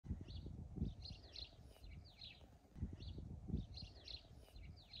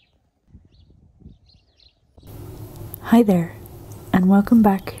Hi there, and welcome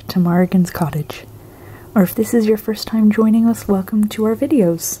back to Morrigan's Cottage. Or if this is your first time joining us, welcome to our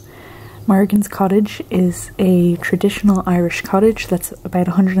videos. Morrigan's Cottage is a traditional Irish cottage that's about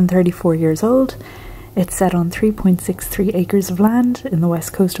 134 years old. It's set on 3.63 acres of land in the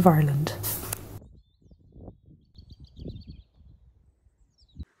west coast of Ireland.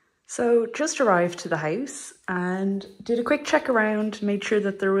 So just arrived to the house and did a quick check around, made sure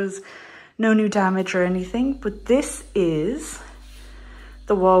that there was no new damage or anything, but this is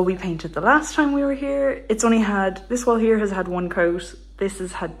the wall we painted the last time we were here. It's only had, this wall here has had one coat, this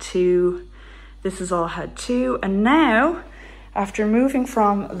has had two, this has all had two, and now, after moving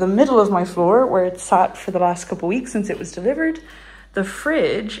from the middle of my floor, where it sat for the last couple of weeks since it was delivered, the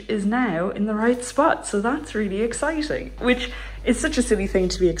fridge is now in the right spot, so that's really exciting, which is such a silly thing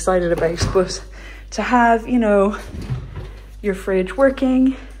to be excited about, but to have, you know, your fridge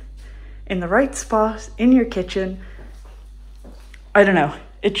working in the right spot in your kitchen, I don't know,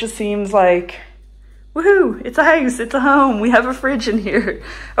 it just seems like, woohoo, it's a house, it's a home, we have a fridge in here,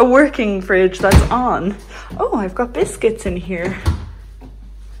 a working fridge that's on. Oh, I've got biscuits in here.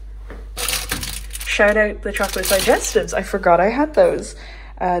 Shout out the chocolate digestives, I forgot I had those.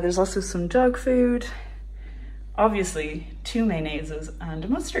 There's also some dog food, obviously 2 mayonnaises and a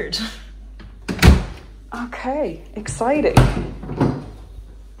mustard. Okay, exciting.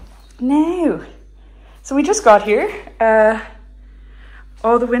 Now, so we just got here.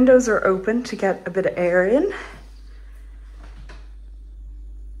 All the windows are open to get a bit of air in.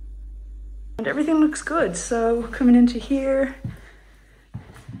 And everything looks good. So coming into here,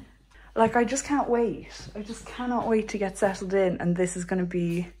 like I just can't wait. I just cannot wait to get settled in, and this is going to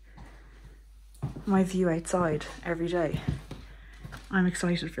be my view outside every day. I'm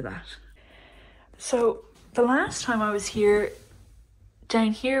excited for that. So the last time I was here,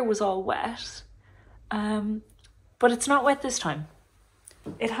 down here was all wet, but it's not wet this time.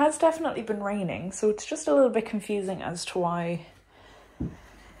 It has definitely been raining, so it's just a little bit confusing as to why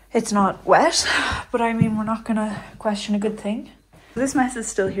it's not wet, but I mean, we're not gonna question a good thing. This mess is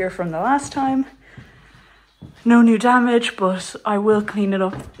still here from the last time. No new damage, but I will clean it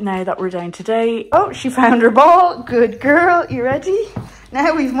up now that we're down today. Oh, she found her ball. Good girl. You ready?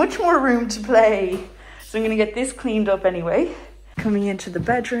 Now we've much more room to play. So I'm gonna get this cleaned up anyway. Coming into the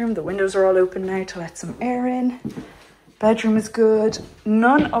bedroom, the windows are all open now to let some air in. Bedroom is good.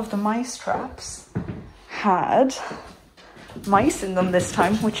 None of the mice traps had mice in them this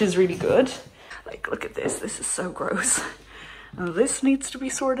time, which is really good. Like, look at this. This is so gross. Now this needs to be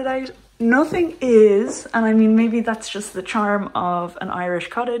sorted out. Nothing is, and I mean, maybe that's just the charm of an Irish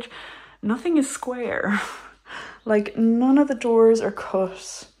cottage, nothing is square. Like, none of the doors are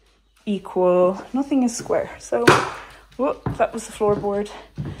cut equal. Nothing is square. So, whoop, that was the floorboard.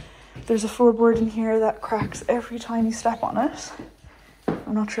 There's a floorboard in here that cracks every time you step on it.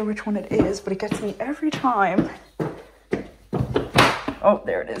 I'm not sure which one it is, but it gets me every time. Oh,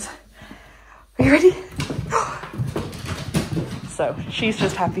 there it is. Are you ready? So she's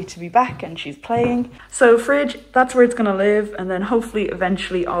just happy to be back and she's playing. So fridge, that's where it's gonna live, and then hopefully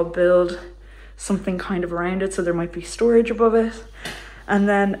eventually I'll build something kind of around it, so there might be storage above it. And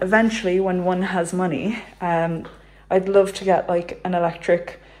then eventually, when one has money, I'd love to get like an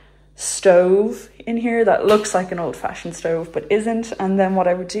electric stove in here that looks like an old-fashioned stove but isn't. And then what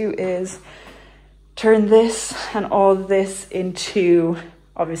I would do is turn this and all this into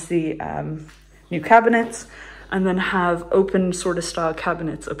obviously new cabinets, and then have open sort of style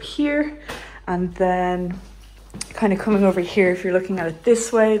cabinets up here. And then kind of coming over here, if you're looking at it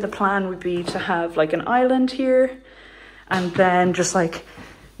this way, the plan would be to have like an island here, and then just like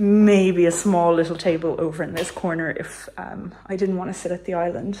maybe a small little table over in this corner if I didn't want to sit at the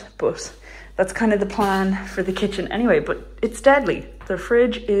island. But that's kind of the plan for the kitchen anyway. But it's deadly. The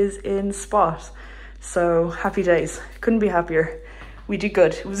fridge is in spot. So happy days. Couldn't be happier. We did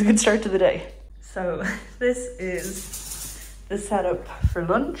good. It was a good start to the day. So this is the setup for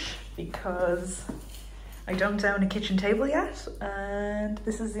lunch, because I don't own a kitchen table yet, and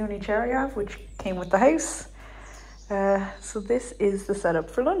this is the only chair I have, which came with the house. So this is the setup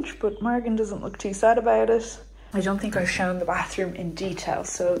for lunch, but Morrigan doesn't look too sad about it. I don't think I've shown the bathroom in detail.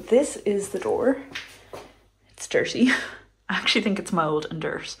 So this is the door. It's dirty. I actually think it's mold and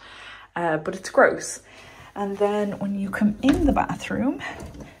dirt, but it's gross. And then when you come in the bathroom,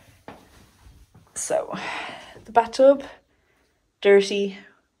 so the bathtub, dirty,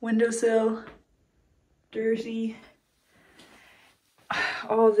 windowsill, dirty.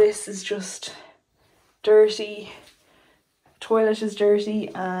 All this is just dirty. Toilet is dirty,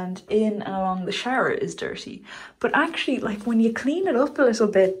 and in and along the shower is dirty. But actually, like, when you clean it up a little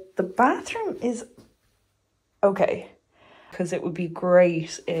bit, the bathroom is okay. Because it would be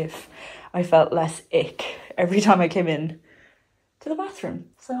great if I felt less ick every time I came in to the bathroom.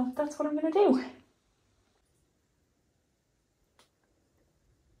 So that's what I'm gonna do.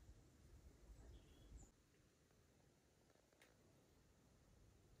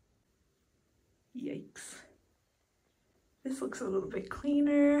 Yikes. This looks a little bit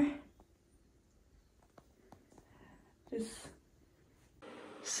cleaner.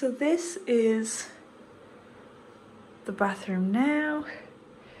 So this is the bathroom now.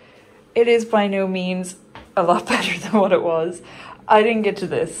 It is by no means a lot better than what it was. I didn't get to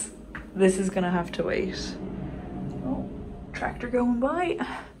this. This is gonna have to wait. Oh, tractor going by.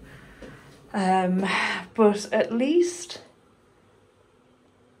 But at least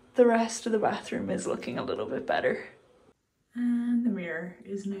the rest of the bathroom is looking a little bit better. And the mirror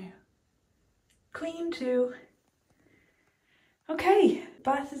is now clean too. Okay,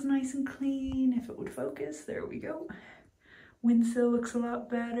 bath is nice and clean. If it would focus, there we go. Windsill looks a lot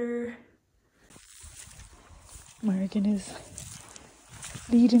better. Morrigan is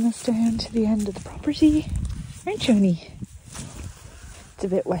leading us down to the end of the property. Aren't you, honey? It's a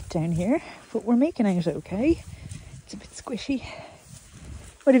bit wet down here, but we're making out okay. It's a bit squishy.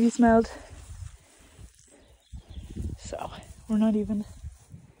 What have you smelled? So, we're not even,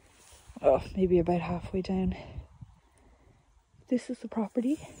 maybe about halfway down. This is the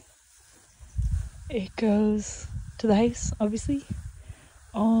property. It goes to the house, obviously,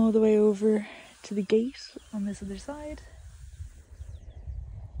 all the way over to the gate on this other side.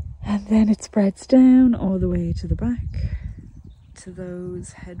 And then it spreads down all the way to the back, to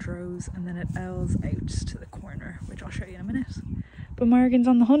those hedgerows, and then it L's out to the corner, which I'll show you in a minute. But Morrigan's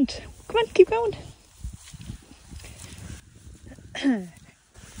on the hunt. Come on, keep going.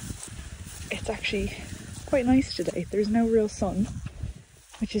 It's actually quite nice today. There's no real sun,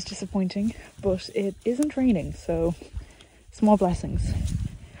 which is disappointing, but it isn't raining, so small blessings.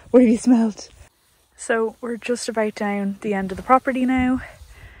 What have you smelled? So we're just about down the end of the property now.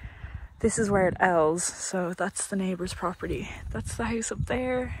 This is where it L's, so that's the neighbour's property. That's the house up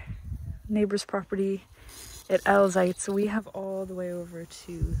there, neighbour's property. It L's out, so we have all the way over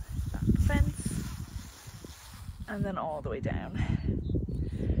to that fence, and then all the way down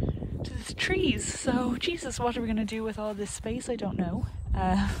to the trees. So Jesus, what are we gonna do with all this space? I don't know.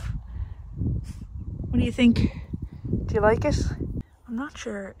 What do you think? Do you like it? I'm not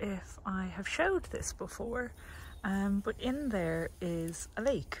sure if I have showed this before, but in there is a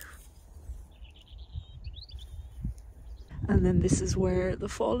lake. And then this is where the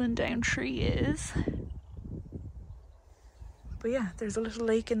fallen down tree is. But yeah, there's a little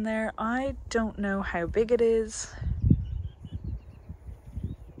lake in there. I don't know how big it is.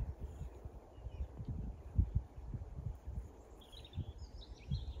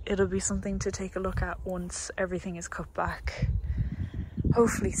 It'll be something to take a look at once everything is cut back.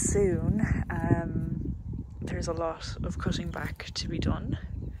 Hopefully soon. There's a lot of cutting back to be done.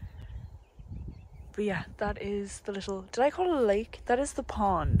 But yeah, that is the little, did I call it a lake? That is the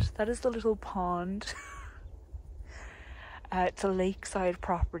pond. That is the little pond. It's a lakeside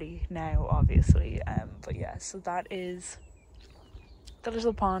property now, obviously. But yeah, so that is the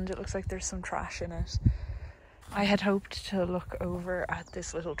little pond. It looks like there's some trash in it. I had hoped to look over at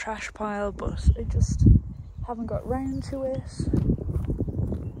this little trash pile, but I just haven't got round to it.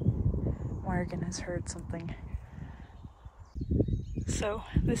 Morrigan has heard something. So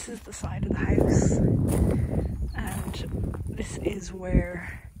this is the side of the house, and this is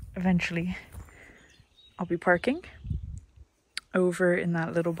where eventually I'll be parking. Over in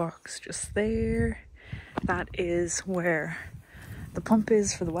that little box just there. That is where the pump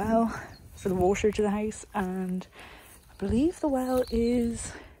is for the well, for the water to the house, and I believe the well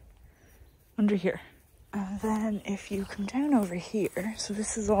is under here. And then if you come down over here, so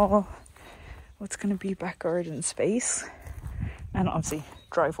this is all what's going to be back garden space, and obviously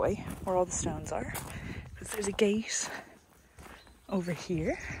driveway where all the stones are, because there's a gate over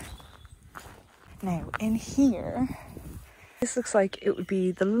here. Now in here, this looks like it would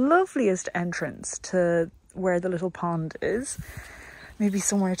be the loveliest entrance to where the little pond is. Maybe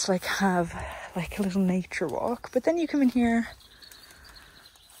somewhere to like have like a little nature walk. But then you come in here,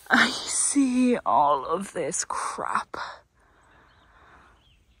 I see all of this crap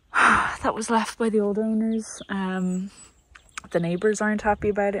that was left by the old owners. The neighbours aren't happy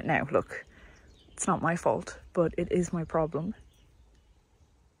about it. Now look, it's not my fault, but it is my problem.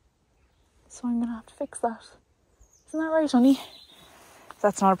 So I'm gonna have to fix that. Isn't that right, honey?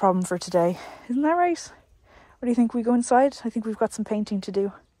 That's not a problem for today. Isn't that right? What do you think? We go inside? I think we've got some painting to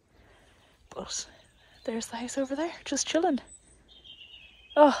do. But there's the house over there, just chilling.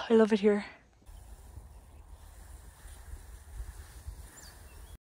 Oh, I love it here.